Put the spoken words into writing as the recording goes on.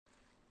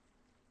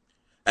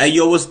Hey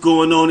yo, what's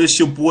going on? It's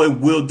your boy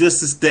Will.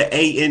 This is the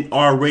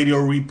ANR Radio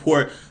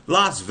Report.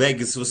 Las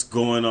Vegas, what's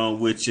going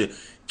on with you?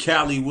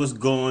 Cali, what's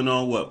going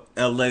on? What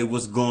LA,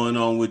 what's going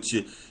on with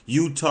you?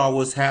 Utah,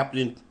 what's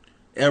happening?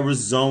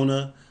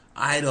 Arizona,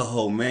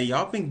 Idaho, man.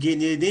 Y'all been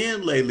getting it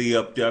in lately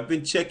up there. I've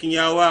been checking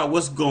y'all out.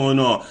 What's going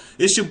on?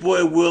 It's your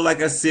boy Will,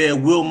 like I said,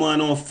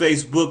 Willmon on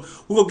Facebook.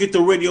 We're gonna get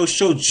the radio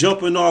show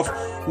jumping off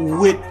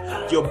with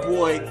your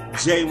boy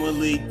Jay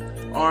Malik,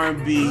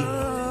 R&B.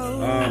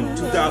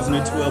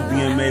 2012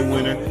 BMA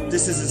winner.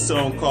 This is a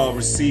song called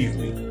Receive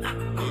Me.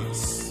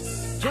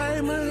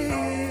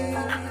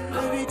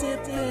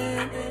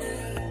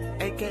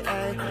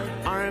 AKA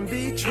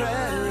R&B Trey.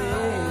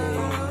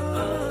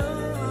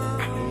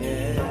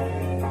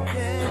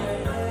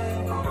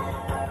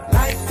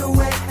 Like the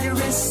way you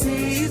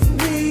receive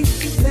me.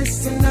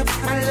 Listen up,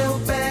 my little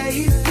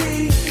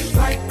baby.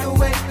 Like the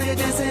way you're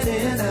dancing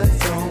in a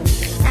zone.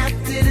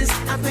 After this,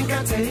 I think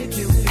I'll take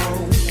you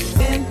home.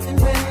 And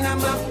when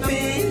I'm up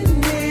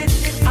in it,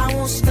 I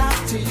won't stop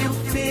till you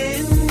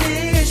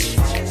finish.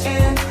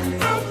 And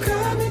I'm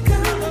coming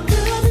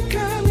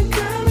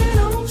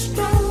on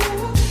strong.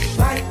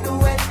 Like the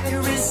way you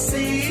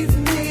receive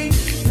me.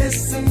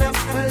 Listen up,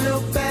 my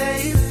little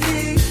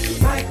baby.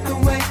 Like the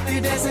way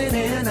you're dancing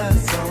in a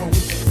zone.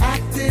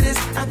 After this,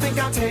 I think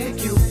I'll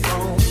take you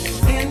home.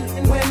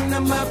 And when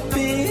I'm up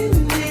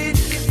in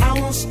it, I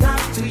won't stop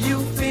till you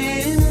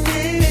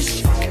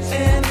finish.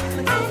 And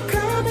I'm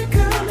coming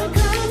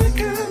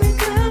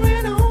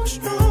on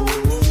strong.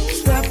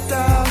 Stepped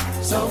up,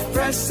 so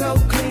fresh, so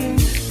clean.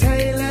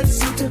 Tailored,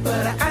 suited,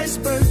 but an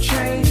iceberg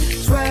chain.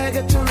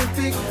 Swagger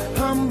terrific,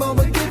 humble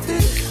but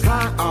gifted.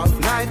 High off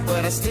life,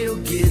 but I still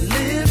get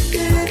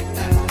lifted.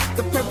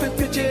 The perfect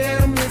picture,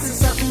 and I'm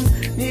missing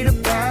something. Need a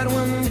bad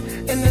one,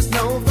 and there's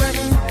no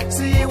button.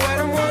 See what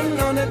I'm wanting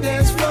on the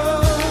dance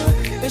floor.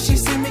 And she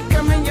see me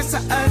coming, yes, I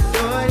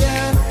adore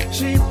ya.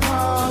 She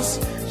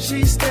paused,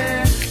 she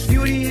stared.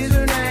 Beauty is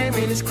her name,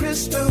 and it's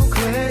crystal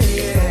clear,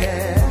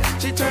 yeah.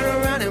 She turned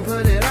around and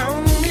put it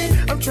on me.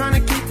 I'm trying to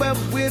keep up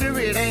with her,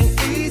 it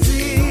ain't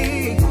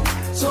easy.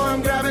 So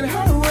I'm grabbing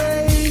her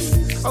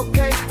waist.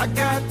 Okay, I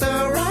got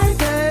the right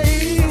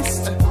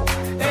taste.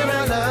 And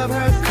I love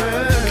her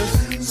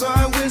curves. So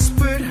I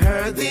whispered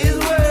her these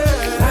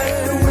words.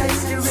 Like the way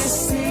you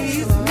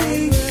receive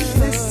me.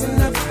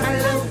 Listen up, my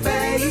little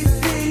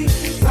baby.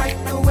 Like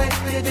the way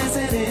you're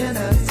dancing in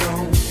a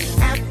zone.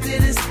 After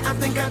this, I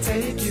think I'll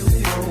take you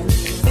home.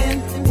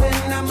 And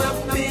when I'm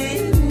up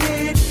in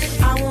it,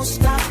 I won't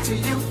stop till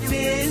you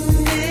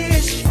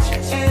finish.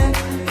 And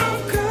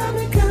I'm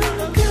coming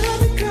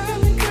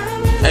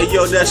Hey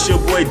yo, that's your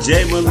boy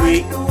Jay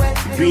Malik,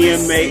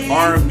 BMA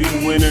R&B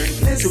winner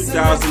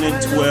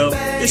 2012.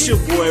 It's your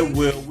boy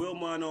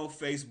Willmon on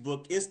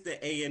Facebook. It's the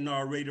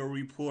ANR Radio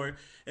Report.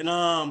 And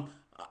I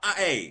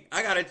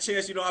got a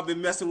chance, I've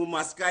been messing with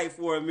my Skype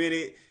for a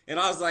minute, and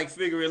I was like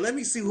figuring, let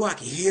me see who I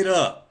can hit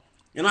up.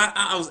 And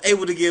I was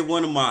able to get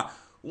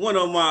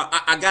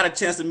I got a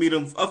chance to meet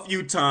him a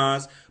few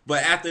times,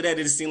 but after that,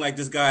 it seemed like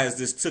this guy has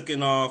just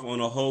taken off on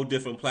a whole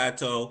different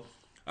plateau.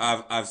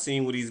 I've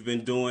seen what he's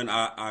been doing.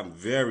 I'm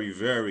very,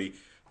 very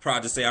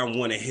proud to say I'm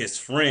one of his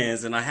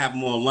friends, and I have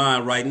him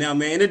online right now,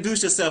 man.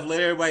 Introduce yourself. Let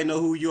everybody know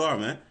who you are,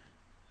 man.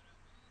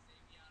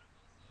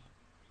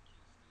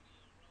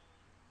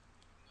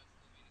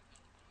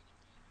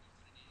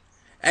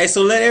 Hey,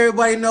 so let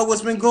everybody know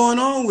what's been going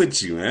on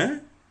with you,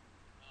 man.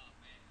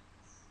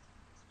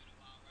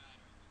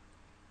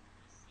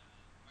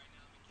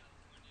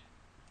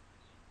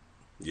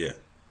 Yeah.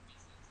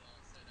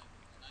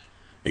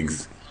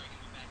 Ex-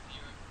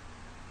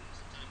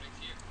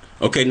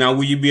 Okay, now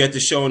will you be at the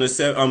show on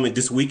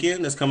this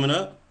weekend that's coming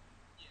up?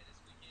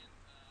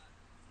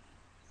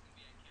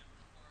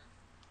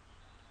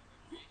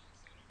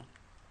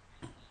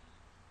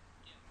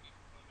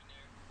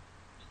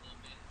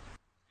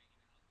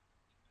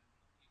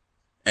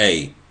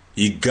 Hey,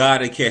 you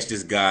gotta catch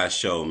this guy's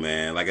show,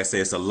 man. Like I said,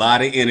 it's a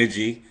lot of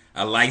energy.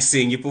 I like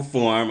seeing you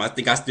perform. I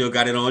think I still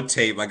got it on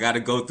tape. I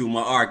gotta go through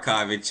my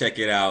archive and check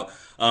it out.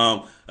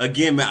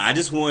 Again, man, I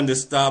just wanted to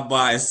stop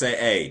by and say,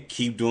 hey,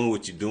 keep doing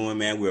what you're doing,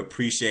 man. We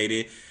appreciate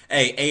it.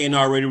 Hey,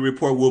 A&R Radio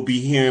Report will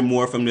be hearing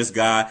more from this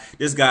guy.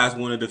 This guy's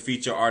one of the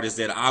feature artists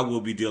that I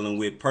will be dealing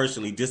with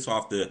personally, just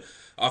off the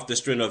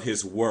strength of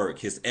his work,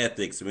 his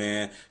ethics,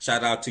 man.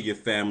 Shout out to your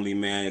family,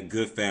 man.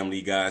 Good family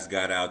you guys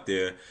got out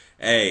there.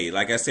 Hey,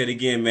 like I said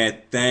again, man,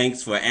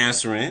 thanks for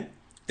answering.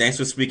 Thanks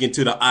for speaking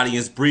to the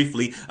audience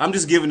briefly. I'm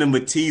just giving them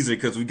a teaser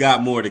because we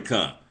got more to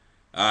come.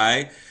 All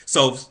right.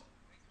 So,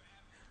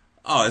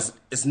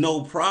 it's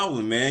no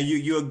problem, man.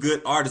 You're a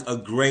good artist, a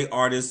great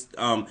artist.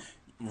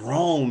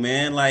 Wrong,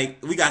 man. Like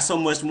we got so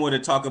much more to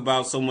talk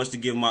about, so much to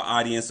give my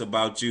audience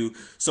about you.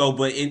 So,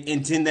 but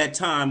in that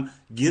time,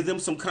 give them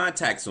some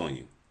contacts on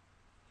you.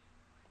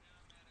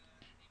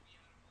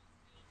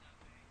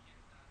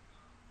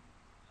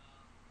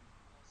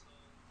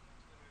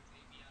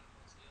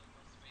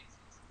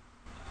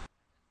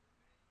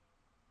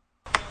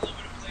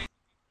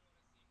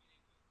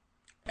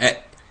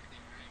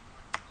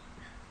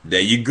 There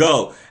you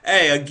go.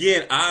 Hey,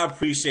 again, I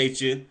appreciate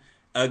you.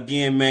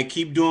 Again, man,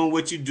 keep doing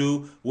what you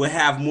do. We'll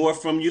have more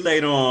from you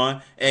later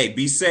on. Hey,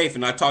 be safe,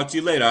 and I'll talk to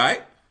you later, all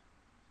right?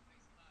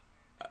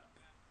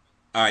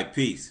 All right,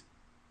 peace.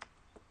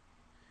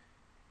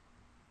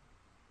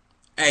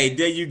 Hey,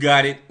 there you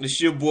got it.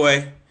 It's your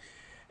boy.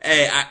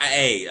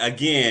 Hey,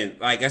 again,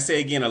 like I say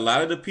again, a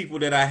lot of the people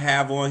that I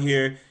have on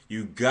here,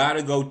 you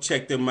gotta go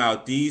check them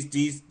out.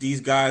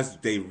 These guys,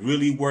 they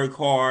really work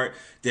hard.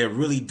 They're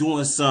really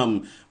doing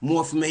something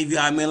more from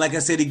AVI, man. Like I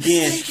said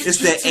again, it's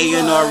that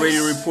A&R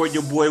Radio Report.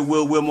 Your boy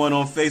Will Wilmot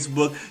on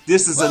Facebook.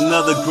 This is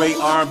another great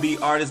R&B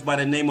artist by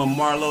the name of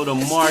Marlo the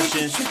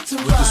Martian with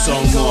the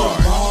song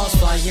Mars.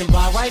 Flying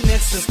by right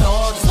next to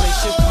stars.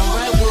 Spaceship come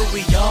right where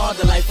we are.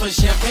 The life of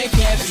champagne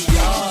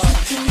caviar.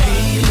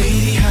 Hey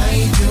lady, how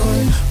you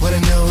doing?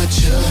 Wanna know what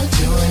you're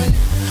doing?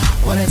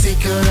 Wanna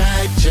take a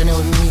ride, journey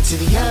with me to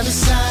the other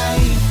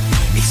side.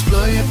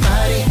 Explore your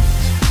body,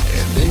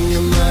 and then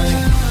your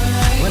mind.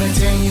 Wanna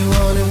turn you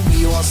on and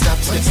we won't stop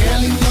till the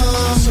early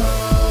morning.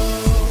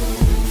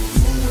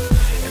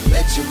 And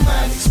let your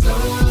mind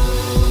explode.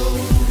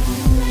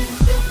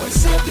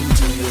 What's happened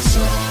to your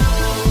soul?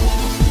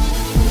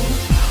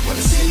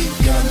 Wanna see you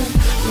coming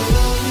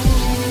low.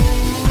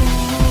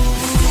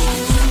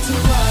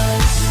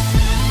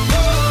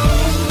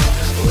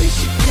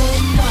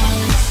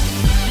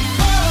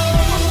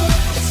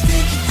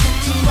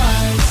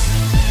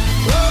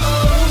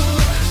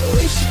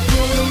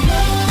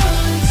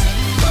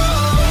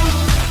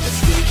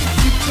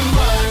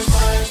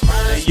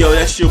 Yo,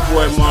 that's your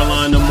boy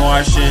Marlon the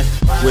Martian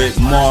with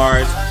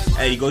Mars.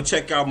 Hey, go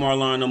check out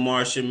Marlon the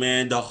Martian,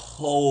 man. The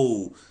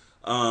whole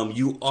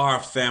You Are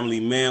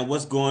family, man.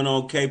 What's going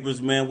on, Capers,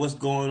 man? What's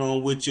going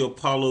on with your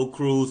Apollo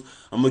crews?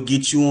 I'm going to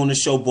get you on the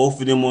show, both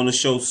of them on the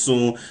show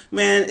soon.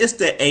 Man, it's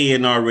the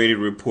A&R Radio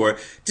Report.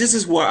 This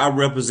is where I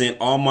represent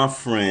all my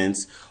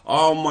friends,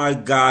 all my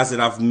guys that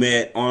I've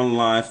met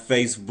online,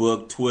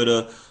 Facebook,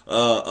 Twitter,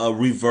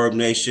 Reverb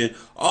Nation,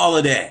 all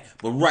of that.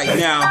 But right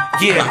now,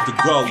 you got to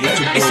go with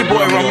your boy. It's your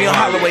boy Romeo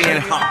Holloway.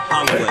 And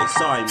Holloway.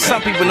 Sorry, man.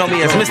 Some people know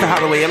me as Mr.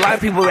 Holloway. A lot of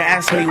people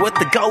ask me what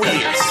the go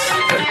is.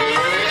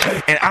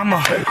 And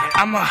I'ma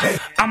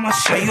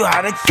show you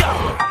how to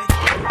go.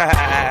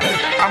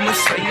 I'ma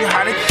show you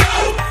how to go.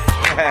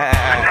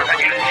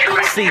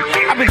 See,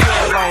 I've been doing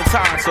it a long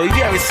time, so if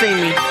you haven't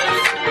seen me,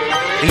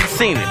 you've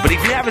seen it. But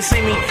if you haven't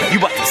seen me, you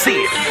about to see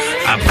it.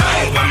 I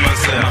party by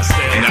myself,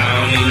 and I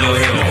don't need no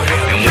help.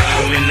 And when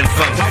I'm in the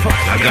function,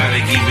 I gotta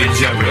keep it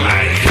jumping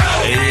like,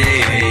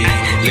 hey,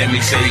 let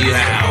me show you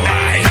how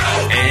I,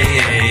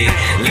 hey,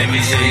 let me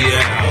show you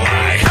how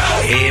I.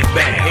 Head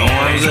back,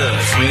 arms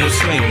up,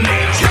 swing 'em now.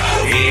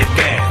 Head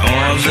back,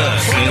 arms up,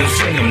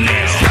 swing 'em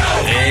now.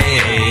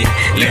 Hey,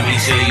 let me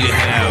show you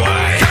how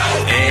I,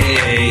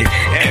 hey,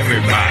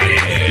 everybody,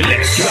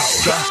 let's go,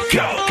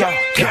 go, go,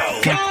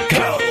 go, go,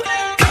 go.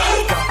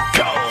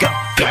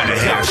 Gotta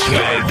have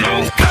swag,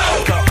 though.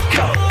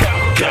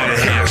 Gotta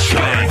have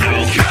swag,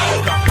 though.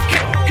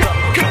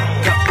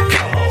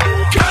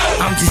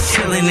 I'm just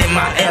chilling in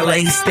my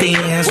LA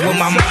stands with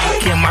my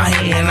mic in my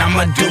hand.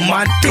 I'ma do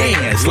my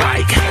dance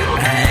like,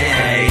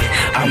 hey,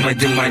 I'ma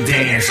do my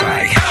dance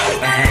like,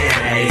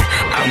 hey,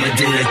 I'ma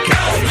do the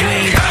go. You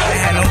ain't gotta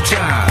have no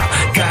job,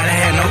 gotta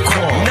have no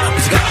call,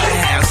 but you gotta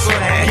have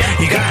swag.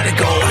 You gotta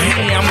go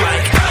ham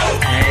like,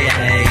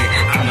 hey,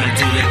 I'ma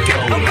do the go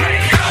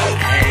like,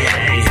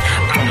 hey,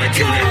 I'ma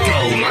do the go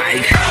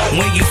like.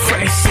 When you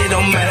fresh, it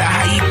don't matter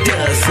how you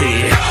does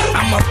it.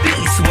 I'm a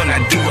beast when I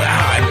do it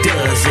how I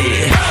does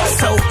it.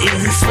 So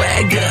easy,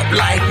 swag up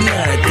like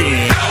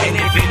nothing. And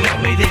if you know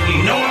me, then you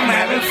know I'm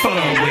having fun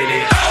with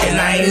it. And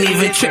I ain't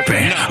even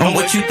tripping on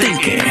what you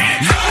thinking.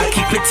 I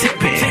keep it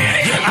tipping,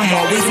 I'm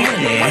always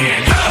winning.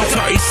 I'm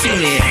sorry, seen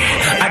it.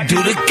 I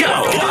do the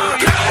go,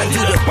 I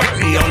do the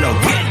party on the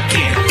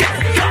weekend.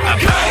 I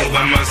party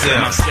by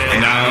myself,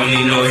 and I don't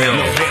need no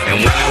help. And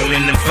when I'm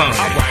in the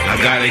function, I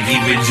gotta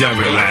keep it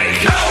jumping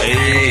like,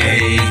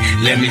 hey,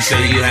 let me show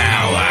you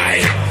how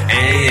I,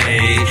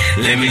 hey,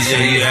 let me show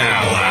you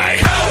how I.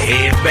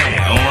 Head back,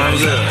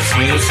 arms up,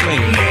 swing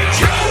now.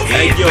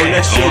 Hey, yo,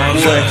 that's your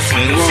boy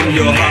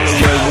Romeo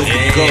Holloway with the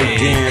Go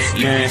Dance,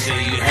 man.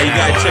 Hey, you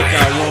gotta check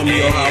out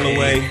Romeo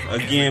Holloway.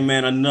 Again,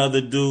 man,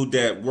 another dude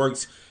that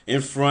works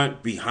in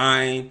front,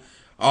 behind,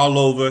 all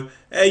over.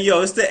 Hey,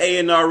 yo, it's the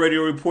A&R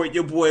Radio Report.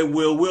 Your boy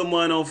Will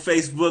Wilmot on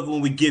Facebook.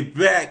 When we get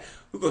back,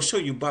 we're gonna show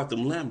you about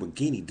them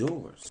Lamborghini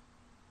doors.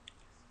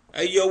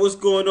 Hey, yo, what's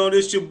going on?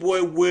 It's your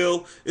boy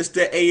Will. It's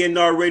the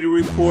A&R Radio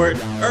Report.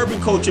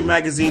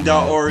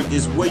 UrbanCultureMagazine.org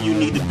is where you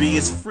need to be.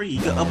 It's free.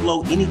 You can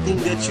upload anything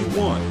that you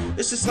want.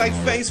 It's just like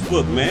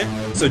Facebook, man.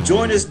 So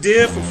join us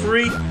there for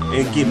free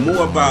and get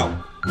more about,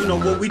 you know,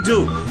 what we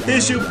do.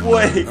 Here's your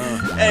boy,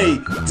 hey,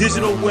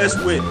 Digital West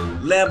with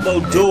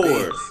Lambo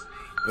Doors.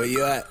 Where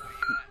you at?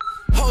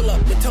 Hold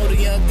up, they told a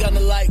young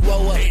gunner like,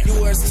 whoa up.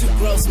 Your words too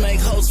gross, make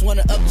hosts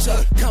wanna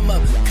upchuck. Come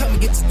up, come and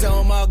get your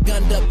dome all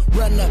gunned up.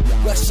 Run up,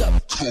 rush up.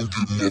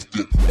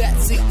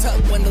 Backseat tuck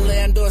when the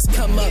land doors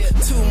come up.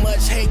 Too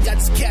much hate, got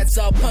these cats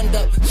all punned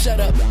up. Shut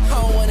up,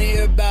 I don't wanna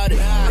hear about it.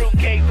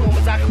 Fruitcake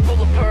rumors, I can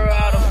pull a pearl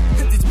out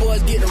of. These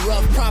boys getting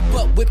rough, prop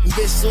up, whipping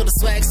bitches. All the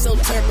swag so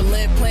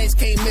turbulent, planes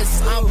can't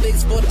miss. I'm big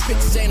for the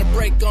pictures, ain't a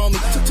break on me.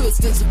 Too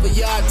extensive for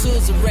yard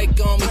tools to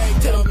rake on me.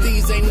 Tell them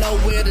these ain't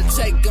nowhere to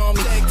take on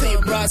me. Tell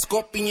your broad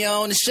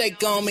scorpion to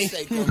shake on me.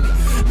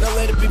 Don't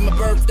let it be my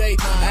birthday.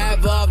 I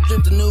have off,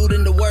 drip the nude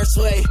in the worst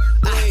way.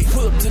 I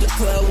pull up to the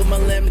club with my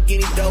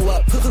Lamborghini dough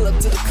up. Pull up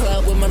to the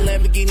club with my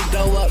Lamborghini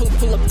dough up.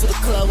 Pull up to the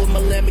club with my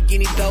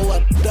Lamborghini dough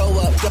up. Dough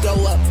up,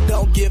 dough up.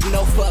 Don't give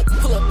no fuck.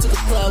 Pull up to the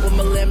club with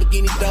my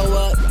Lamborghini dough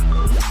up.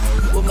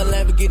 With my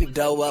Lamborghini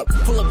dough up.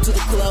 Pull up to the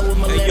club with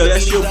my Lamborghini dough up. Hey, yo,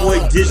 that's your boy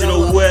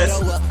Digital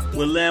West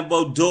with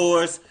Lambo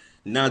Doors.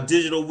 Now,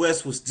 Digital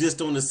West was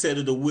just on the set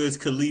of the Wiz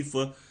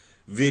Khalifa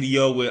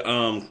video with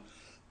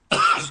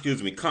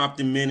excuse me,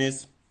 Compton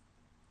Menace,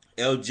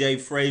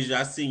 LJ Frazier.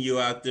 I seen you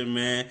out there,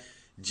 man.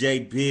 Jay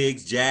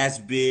Biggs, Jazz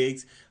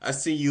Biggs. I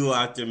seen you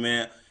out there,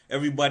 man.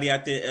 Everybody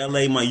out there in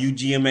LA, my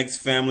UGMX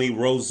family,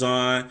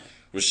 Roseanne,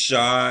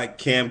 Rashad,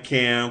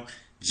 Cam,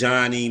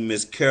 Johnny,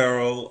 Miss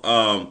Carol,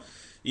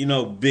 you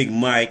know, Big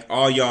Mike,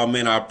 all y'all,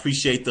 man, I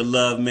appreciate the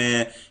love,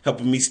 man,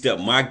 helping me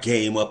step my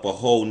game up a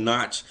whole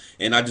notch.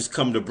 And I just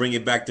come to bring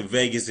it back to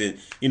Vegas and,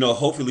 you know,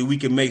 hopefully we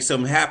can make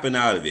something happen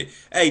out of it.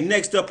 Hey,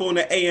 next up on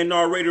the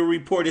A&R Radio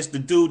Report is the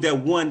dude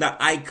that won the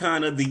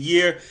Icon of the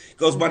Year.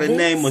 Goes by the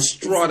name of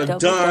Strata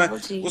Don.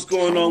 What's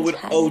going on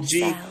with OG?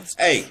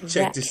 Hey,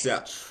 check this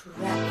out.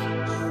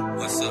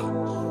 What's up?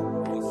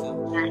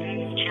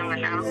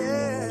 Chilling out.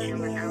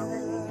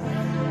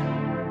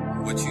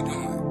 What you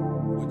doing?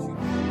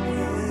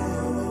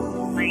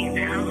 Laying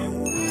down.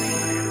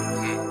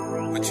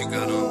 What you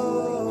got on?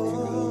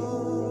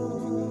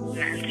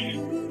 Nothing.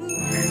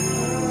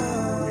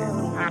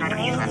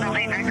 You want to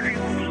lay back or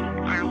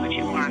what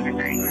you want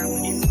today?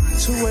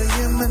 2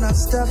 a.m. and I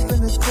step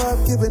in the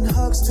club, giving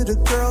hugs to the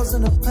girls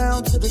and a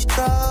pound to the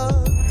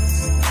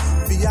thugs.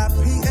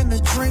 VIP and the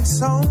drinks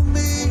on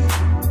me.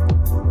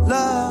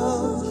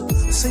 Love.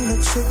 Seen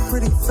a chick,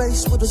 pretty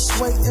face with a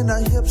sway in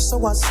her hips,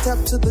 so I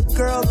step to the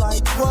girl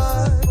like,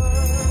 what?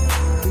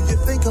 Do you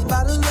think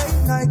about a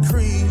late night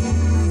creep?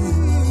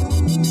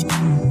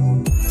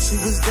 She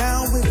was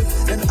down with it,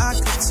 and I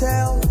could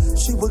tell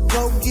she would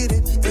go get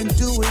it and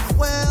do it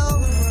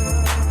well.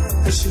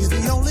 And she's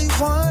the only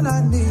one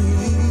I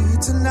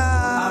need tonight.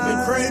 I've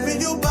been craving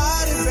your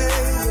body,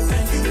 baby,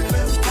 and you've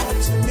been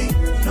wanting me.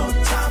 No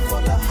time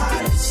for the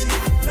hide and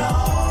seek, no.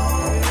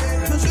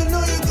 'Cause you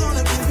know you're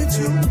gonna give it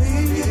to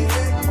me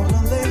on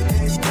a late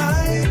night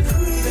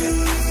creep.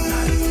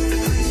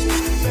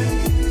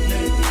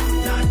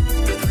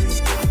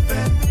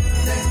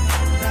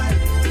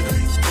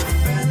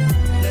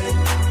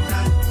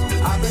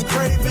 I've been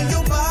craving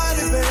your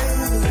body,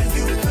 baby, and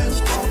you've been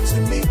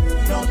wanting me.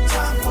 No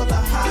time for the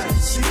hide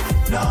and seek,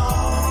 no.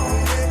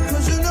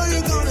 'Cause you know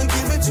you're gonna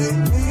give it to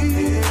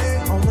me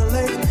on the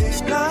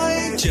late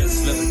night.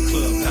 Just left the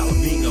club,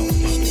 Palomino.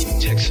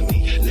 Texting me,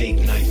 late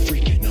night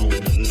freaking on the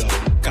low.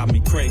 Got me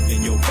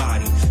craving your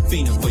body,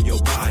 fiending for your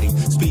body.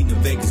 Speeding to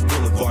Vegas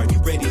Boulevard, you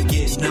ready to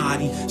get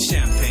naughty?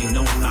 Champagne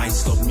on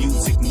ice, so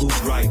music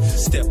move right.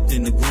 Stepped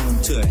in the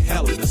room to a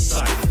hell of a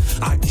sight.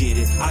 I did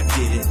it, I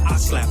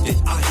slapped it,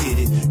 I hit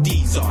it.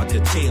 These are the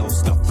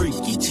tales, the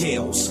freaky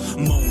tales.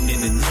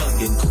 Moaning and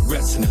hugging,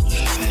 caressing and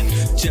loving.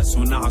 Just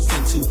when I was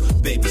into,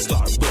 baby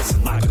started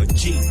busting like a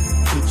G.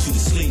 Put you to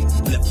sleep,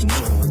 left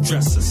no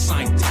address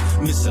assigned.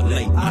 Miss a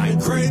late night. I've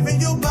been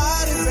craving your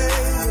body, baby,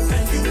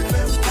 and you've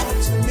been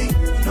wanting me.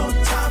 No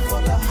time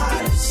for the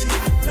hide and seek,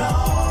 no.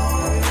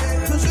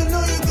 'Cause you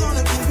know you're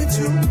gonna give it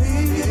to me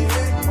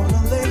on a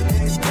late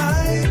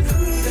night.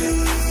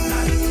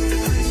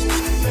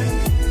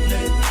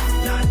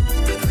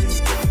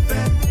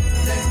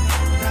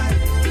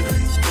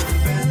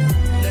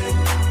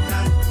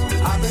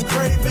 I've been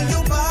craving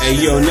your body. Hey,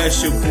 yo,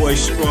 that's your boy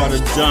Strata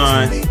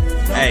Don.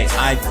 Hey,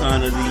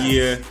 Icon of the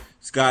Year.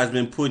 This guy's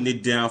been putting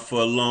it down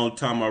for a long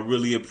time. I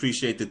really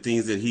appreciate the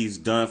things that he's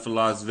done for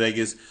Las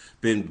Vegas.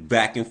 Been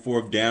back and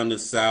forth down the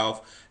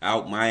south,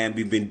 out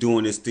Miami. Been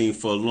doing this thing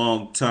for a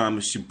long time.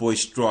 It's your boy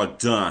Strata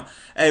Don.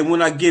 Hey,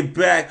 when I get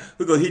back,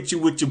 we're going to hit you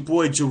with your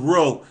boy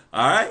Jerome.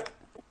 All right?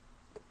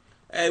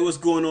 Hey, what's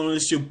going on?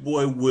 It's your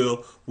boy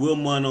Will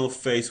Munn on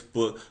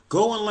Facebook.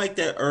 Go and like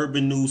that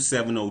Urban News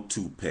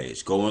 702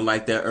 page. Go and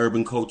like that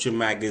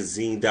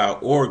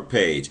UrbanCultureMagazine.org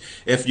page.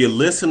 If you're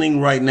listening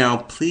right now,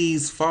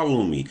 please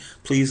follow me.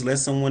 Please let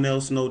someone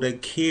else know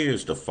that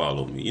cares to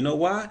follow me. You know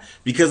why?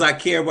 Because I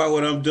care about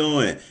what I'm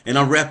doing. And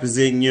I'm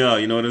representing y'all.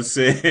 You know what I'm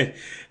saying?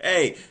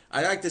 Hey,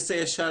 I'd like to say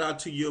a shout out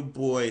to your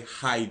boy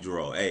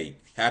Hydro. Hey,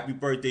 happy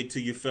birthday to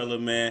you, fella,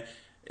 man.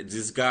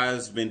 This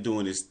guy's been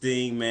doing his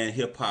thing, man.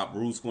 Hip Hop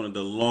Roots, one of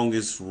the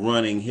longest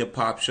running hip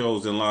hop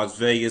shows in Las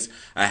Vegas.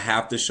 I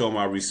have to show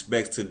my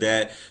respects to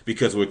that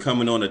because we're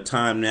coming on a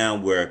time now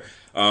where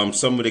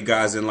some of the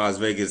guys in Las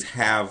Vegas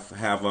have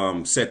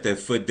set their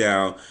foot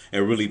down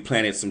and really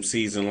planted some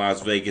seeds in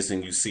Las Vegas.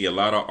 And you see a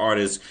lot of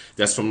artists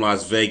that's from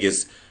Las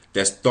Vegas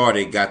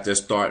got their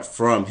start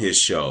from his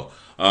show.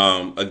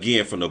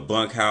 Again, from the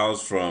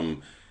Bunkhouse,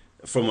 from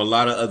a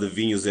lot of other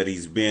venues that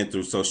he's been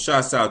through. So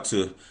shouts out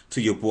to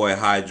your boy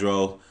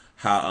Hydro,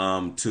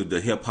 to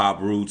the Hip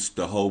Hop Roots,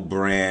 the whole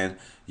brand,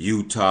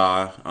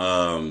 Utah,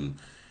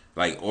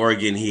 like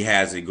Oregon, he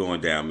has it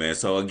going down, man.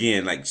 So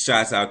again, like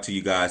shouts out to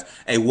you guys.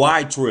 Hey,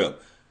 Y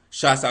Trip.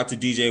 Shouts out to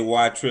DJ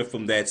Y Trip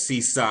from that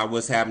Seaside.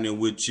 What's happening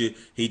with you?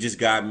 He just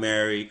got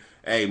married.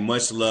 Hey,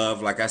 much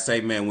love. Like I say,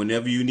 man,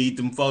 whenever you need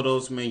them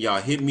photos, man,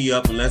 y'all hit me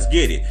up and let's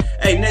get it.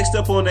 Hey, next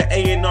up on the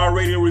A&R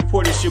Radio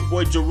Report, it's your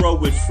boy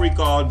Jerome with Freak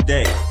All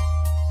Day.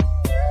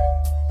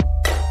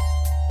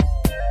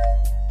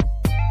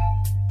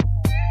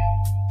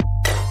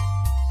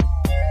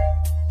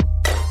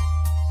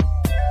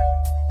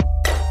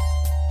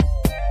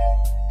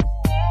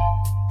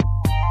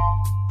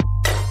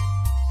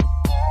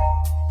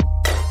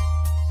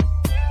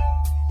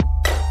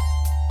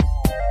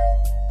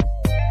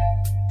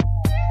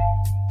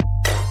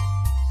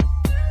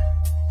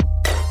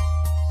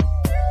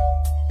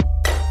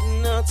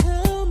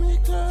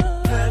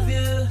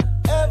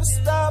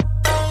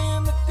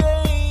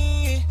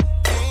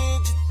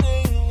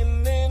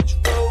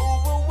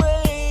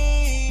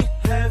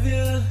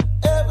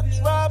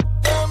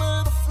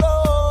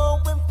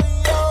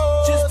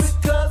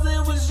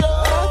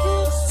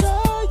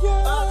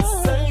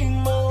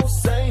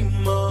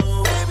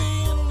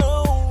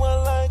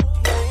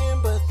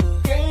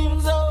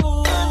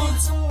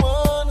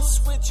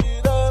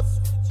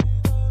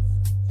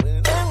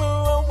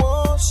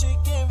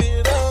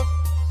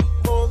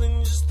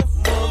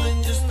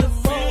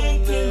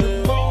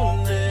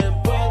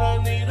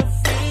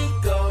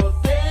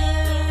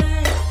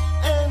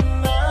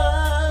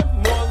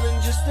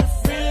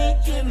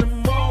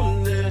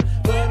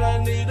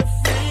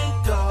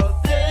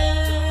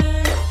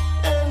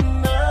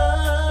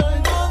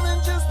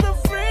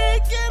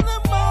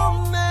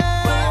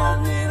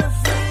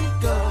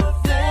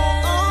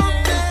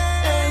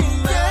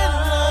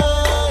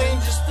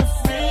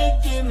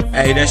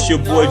 Hey, that's your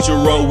boy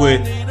Jerome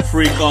with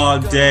Freak All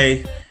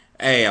Day.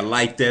 Hey, I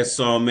like that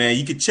song, man.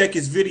 You can check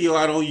his video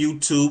out on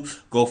YouTube.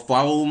 Go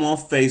follow him on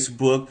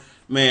Facebook.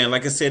 Man,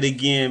 like I said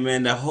again,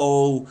 man, the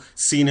whole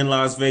scene in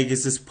Las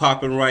Vegas is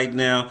popping right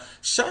now.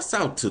 Shouts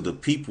out to the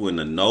people in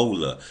the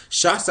NOLA.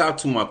 Shouts out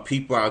to my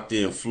people out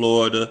there in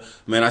Florida.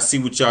 Man, I see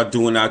what y'all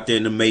doing out there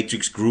in the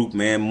Matrix group,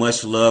 man.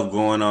 Much love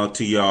going on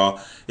to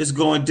y'all. It's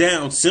going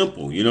down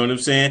simple, you know what I'm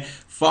saying?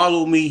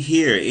 Follow me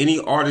here. Any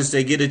artists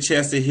that get a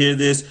chance to hear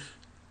this,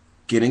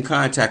 get in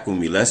contact with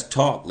me. Let's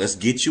talk. Let's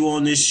get you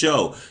on this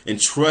show. And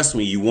trust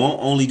me, you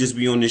won't only just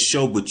be on this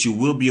show, but you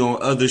will be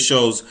on other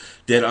shows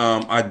that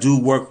I do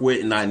work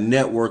with and I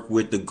network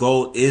with. The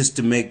goal is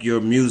to make your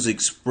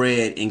music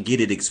spread and get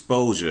it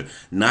exposure.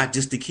 Not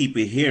just to keep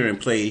it here and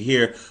play it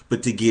here,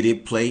 but to get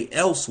it played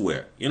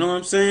elsewhere. You know what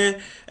I'm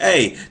saying?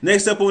 Hey,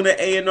 next up on the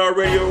A&R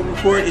Radio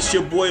Report, it's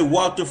your boy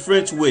Walter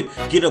French with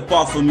Get Up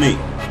Off of Me.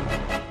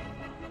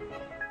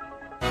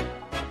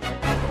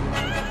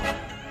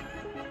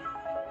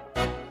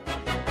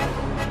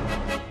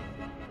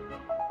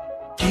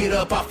 Get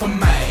up off of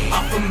me,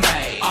 off of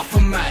me, off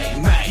of me,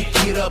 me.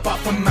 Get up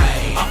off of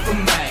me, off of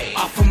me,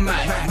 off of me,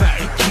 me.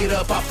 Get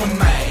up off of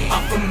me,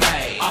 off of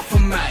me, off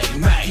of me,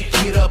 me.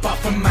 Get up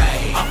off of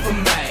me, off of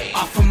me,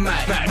 off of me,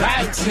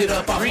 me. Get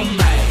up off of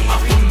me,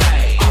 off of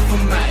me, off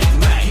of me,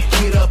 me.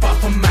 Get up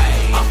off of me,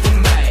 off of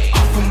me,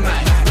 off of me,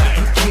 me.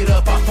 Get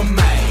up off of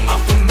me,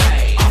 off of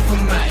me, off of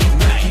me,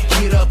 me.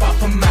 Get up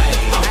off of me,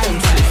 off of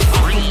me,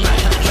 off of me.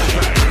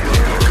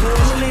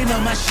 Pulling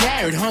on my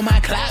shirt, on my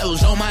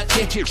clothes, on my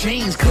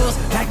jeans, cause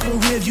like a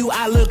review,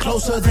 I look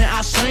closer than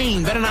I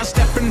seem. Better not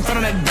step in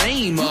front of that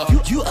dame.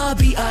 You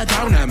be a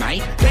downer,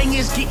 mate. Thing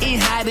is getting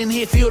hot in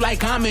here, feel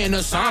like I'm in a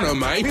sauna,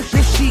 mate. If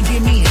she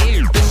give me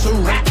hair, it's a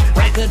rap,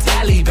 like a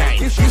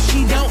Taliban. If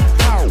she don't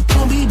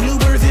be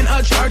bluer than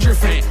a Charger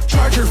fan.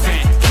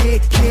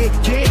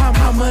 Yeah,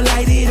 I'ma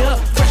light it up.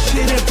 Fresh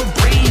it up a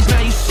breeze,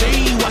 now you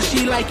see why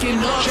she liking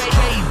us.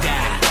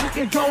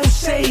 Don't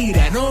say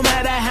that. No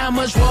matter how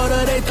much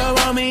water they throw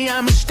on me,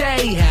 I'ma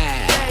stay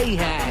high.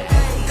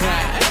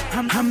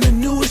 I'm the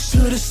newest to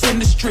this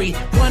industry.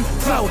 One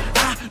flow,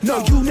 I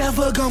know you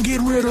never gon'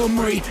 get rid of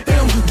me.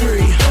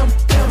 M3,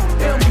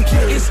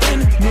 it's in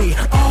me.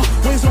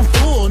 Always on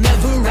full,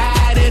 never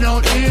riding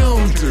on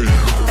M3.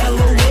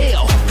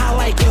 LOL, I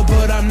like her,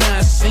 but I'm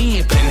not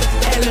simping.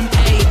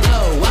 LMAO,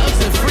 I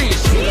was in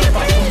French. Get up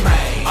off of me,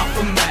 off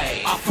of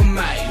me, off of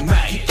me,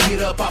 me.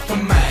 Get up off of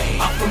me,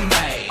 off of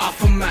me,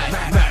 off of me,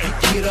 me.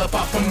 Get up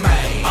off of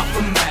me, off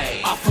of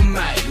me, off of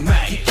me,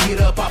 me. Get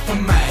up off of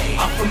me,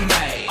 off of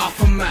me, off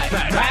of me,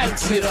 me. Get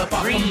up off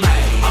of me,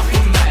 off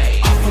of me,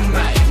 off of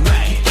me,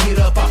 me. Get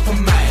up off of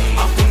me,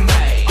 off of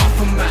me, off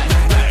of me,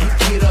 me.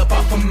 Get up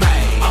off of me,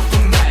 off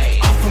of me,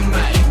 off of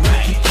me, me.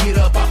 Get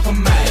up off of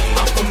me,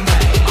 off of me,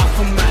 off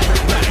of me,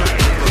 me.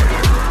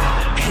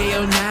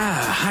 Hell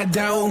nah, I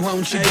don't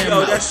want you. Hey,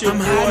 yo, that's that's your I'm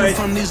boy. hiding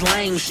from these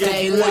lames,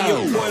 stay Your boy,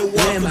 low. your boy,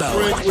 Walker Limbo,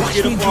 French, watch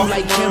get me up do off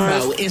like the Kimbo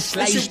line. and It's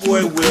slice your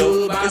boy through the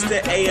Will. club. It's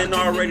the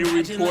A&R Ready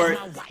Report.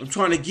 I'm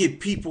trying to get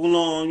people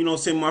on, you know what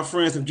I'm saying, my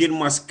friends. I'm getting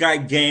my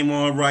Skype game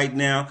on right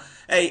now.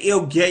 Hey,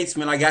 Ill Gates,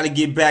 man, I got to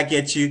get back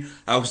at you.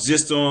 I was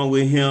just on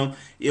with him.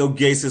 Ill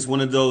Gates is one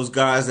of those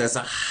guys that's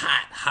a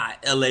hot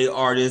LA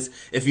artist.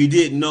 If you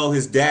didn't know,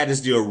 his dad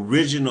is the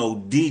original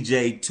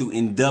DJ to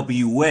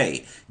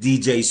NWA,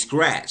 DJ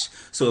Scratch.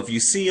 So if you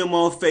see him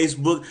on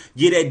Facebook,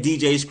 get at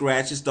DJ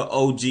Scratch. It's the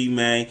OG,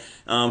 man.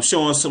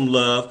 Show him some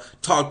love.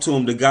 Talk to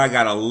him. The guy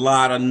got a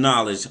lot of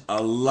knowledge.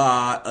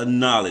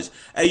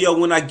 Hey, yo,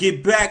 when I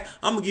get back,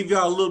 I'm going to give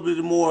y'all a little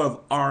bit more of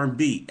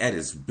R&B at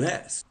its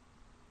best.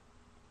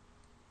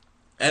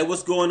 Hey,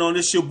 what's going on?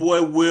 It's your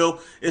boy Will.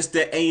 It's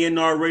the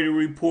A&R Radio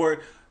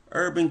Report,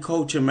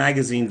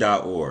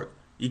 urbanculturemagazine.org.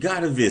 You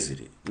got to visit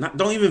it.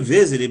 Don't even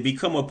visit it.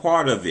 Become a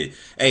part of it.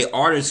 Hey,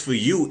 artists for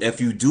you,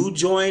 if you do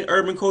join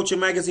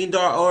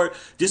urbanculturemagazine.org,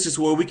 this is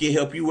where we can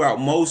help you out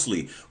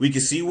mostly. We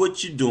can see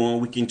what you're doing.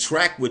 We can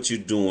track what you're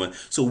doing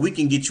so we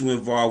can get you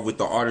involved with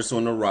the Artists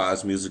on the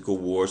Rise Music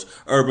Awards,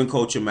 Urban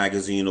Culture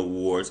Magazine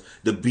Awards,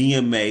 the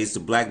BMAs, the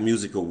Black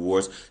Music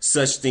Awards,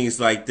 such things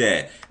like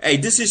that. Hey,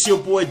 this is your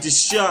boy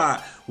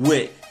Deshad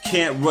with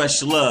Can't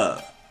Rush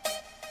Love.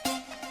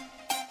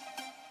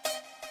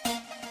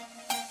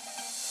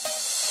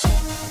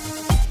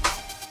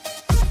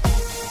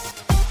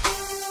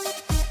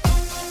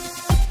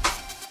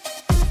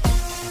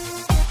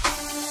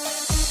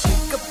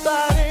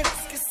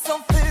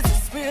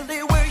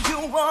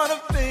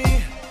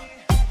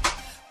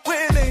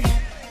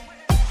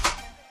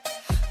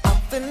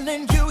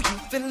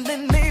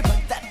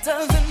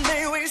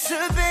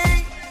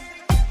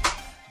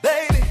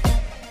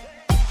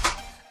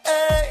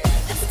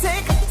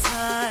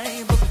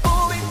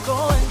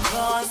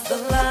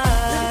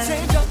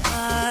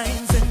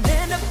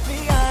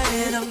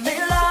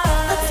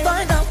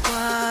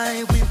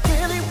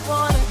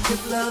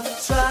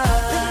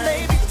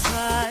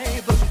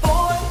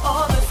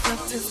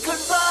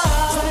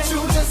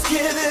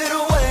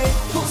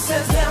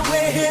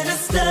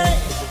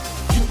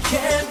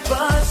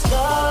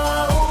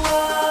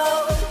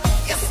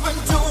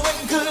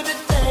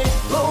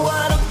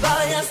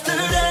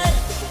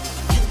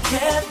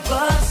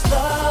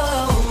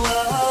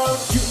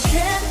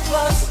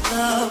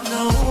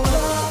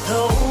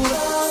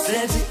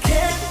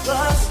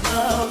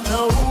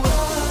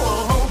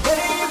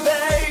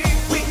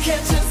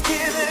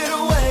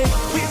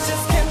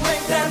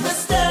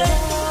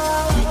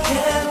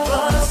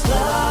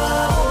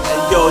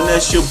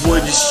 That's your boy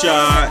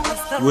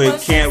Deshad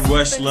with Can't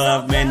Rush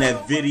Love. Man,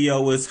 that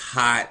video is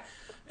hot.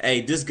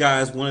 Hey, this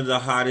guy is one of the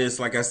hottest,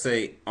 like I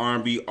say,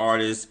 R&B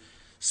artists,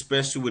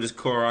 especially with his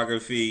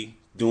choreography,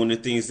 doing the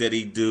things that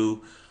he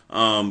do.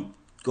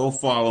 Go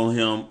follow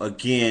him.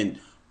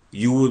 Again,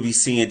 you will be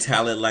seeing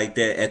talent like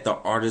that at the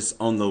Artists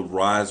on the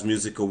Rise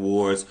Music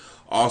Awards.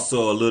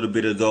 Also, a little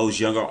bit of those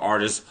younger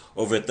artists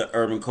over at the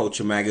Urban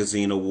Culture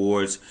Magazine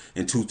Awards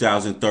in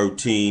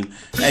 2013.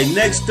 Hey,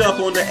 next up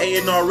on the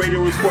A&R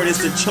Radio Report is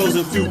the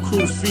Chosen Few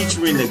crew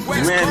featuring the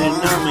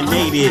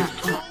Grammy-nominated,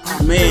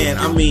 man,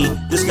 I mean,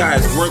 this guy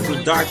has worked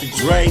with Dr.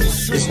 Dre.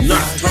 It's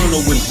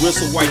Nocturnal with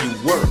Whistle While You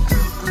Work.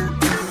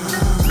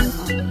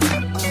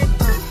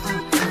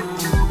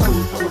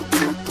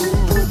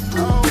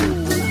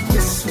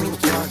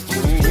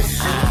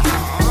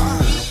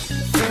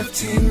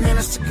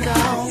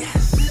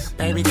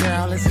 Baby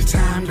girl, it's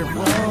time to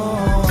roll.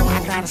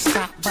 I gotta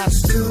stop by the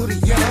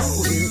studio.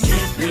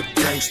 Keep it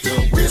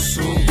gangsta,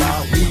 whistle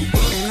while we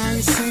work. And I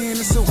ain't saying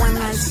it's a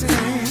one-night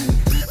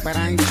stand, but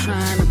I ain't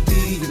trying to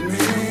be your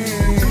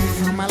man.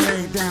 From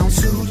LA down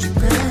to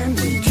Japan,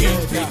 we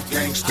keep it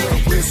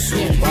gangsta,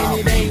 whistle while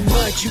we work. And it ain't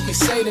much you can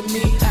say to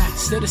me,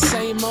 still the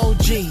same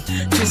OG,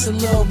 just a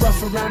little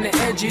rough around the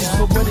edges.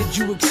 But what did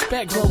you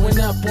expect growing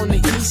up on the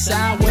east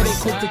side, where they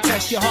quick to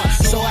test your heart?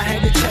 So I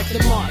had to check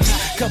the marks.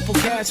 Couple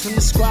cats from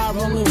the squad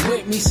rolling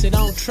with me, so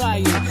don't try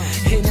it.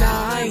 And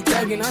nah, I ain't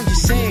thugging, I'm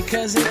just saying,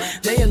 cousin,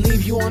 they'll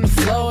leave you on the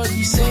floor if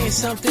you saying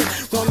something.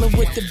 Rolling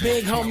with the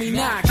big homie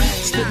Knock,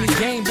 still the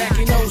game back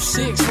in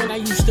 06 when I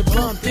used to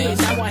bump it.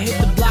 Now I hit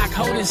the block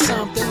holding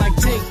something like,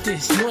 take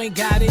this, you ain't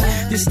got it.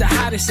 This the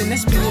hottest and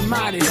that's being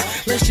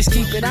modest. Let's just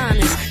keep it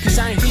honest, cause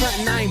I ain't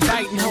frontin', I ain't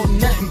biting, holding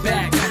nothing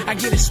back. I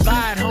get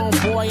inspired,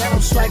 homeboy, I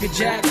don't swagger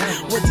jack.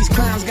 What these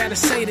clowns gotta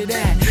say to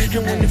that?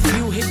 And when the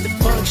few hit the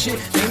funk shit,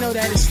 they know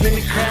that it's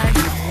finna crack.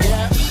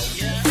 Yeah.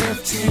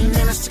 15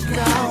 minutes to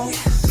go.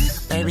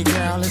 Baby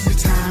girl, it's the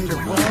time to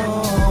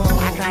roll.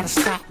 I gotta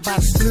stop by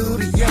the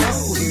studio.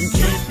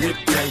 Keep it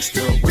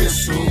gangsta,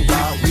 whistle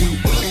while we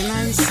work. And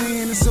I ain't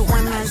saying it's a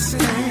one-night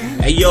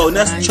stand. Hey, yo,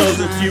 that's the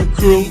Chosen Few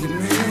crew.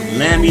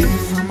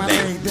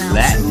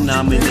 Latin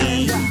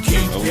nominee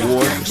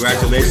award.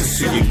 Congratulations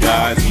to you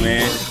guys,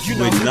 man.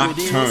 With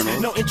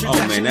Nocturnal.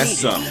 Oh, man, that's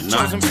something.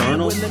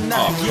 Nocturnal? Oh, come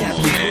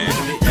on,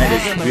 man. That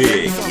is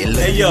big.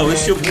 Hey, yo,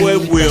 it's your boy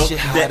Will,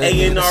 the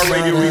A&R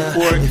Radio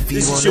Report.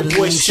 This is your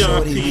boy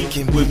Sean P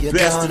with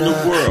Best in the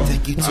World.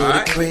 Take you to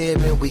the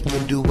crib and we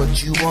can do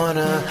what you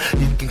wanna.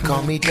 You can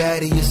call me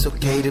daddy, it's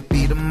okay to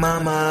be the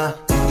mama.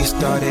 We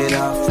started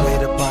off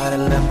with a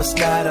bottle of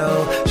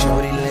Moscato.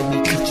 Shorty, let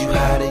me teach you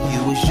how to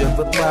use your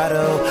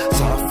vibrato.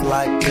 Soft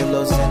like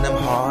pillows and I'm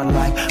hard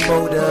like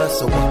boulders.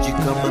 So won't you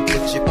come and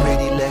put your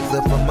pretty legs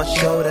up on my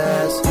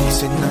shoulders?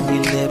 Kissing on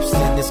your lips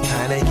and it's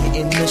kinda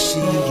getting mushy.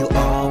 You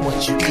are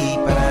what you eat,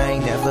 but I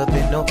ain't never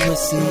been no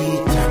pussy.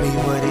 Tell me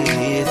what it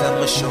is,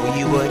 I'ma show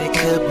you what it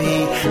could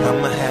be.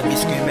 I'ma have you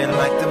screaming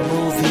like the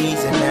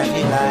movies and have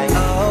you like,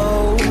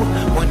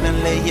 oh, wanna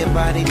lay your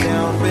body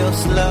down real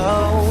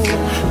slow.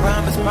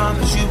 Promise,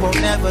 promise you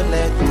won't never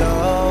let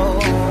go.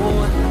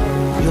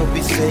 You'll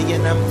be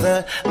saying I'm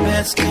the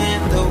best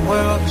in the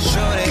world.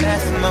 Shorty,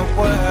 that's my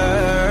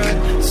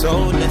word.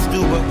 So let's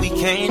do what we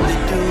came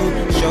to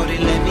do. Shorty,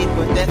 let me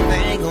put that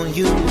thing on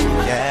you.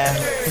 Yeah.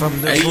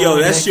 From the hey, yo,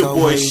 that's your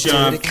boy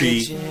Sean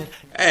P.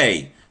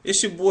 Hey,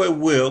 it's your boy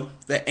Will,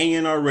 the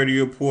A&R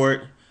Radio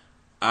Report.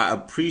 I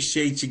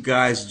appreciate you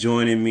guys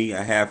joining me.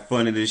 I have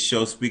fun in this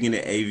show. Speaking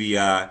of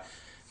AVI,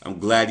 I'm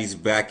glad he's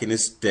back in the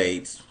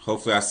States.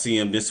 Hopefully I see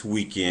him this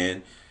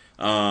weekend.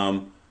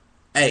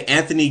 Hey,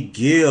 Anthony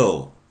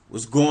Gill,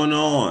 what's going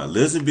on?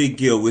 Elizabeth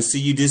Gill, we'll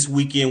see you this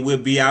weekend. We'll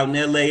be out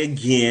in LA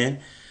again.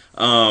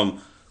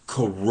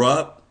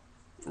 Corrupt,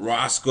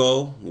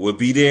 Roscoe, will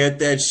be there at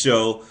that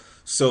show.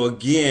 So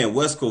again,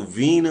 West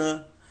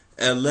Covina,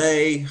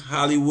 LA,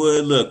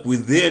 Hollywood. Look, we're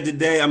there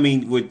today. I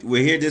mean,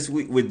 we're here this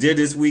week. We're there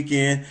this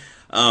weekend.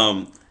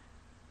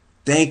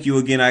 Thank you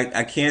again.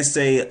 I can't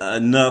say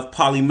enough.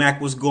 Polly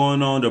Mac, what's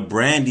going on? The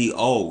Brandy.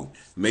 Oh,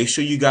 make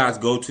sure you guys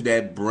go to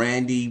that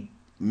Brandy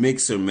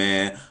mixer,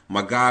 man.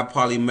 My guy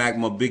Polly Mac,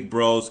 my big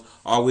bros,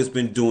 always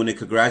been doing it.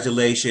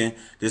 Congratulations.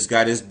 This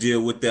got his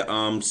deal with the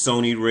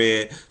Sony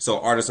Red. So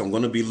artists, I'm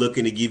gonna be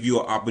looking to give you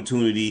an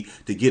opportunity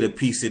to get a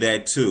piece of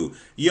that too.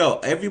 Yo,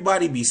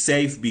 everybody be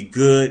safe, be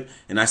good,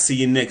 and I see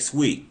you next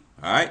week.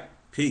 All right,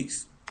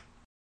 peace.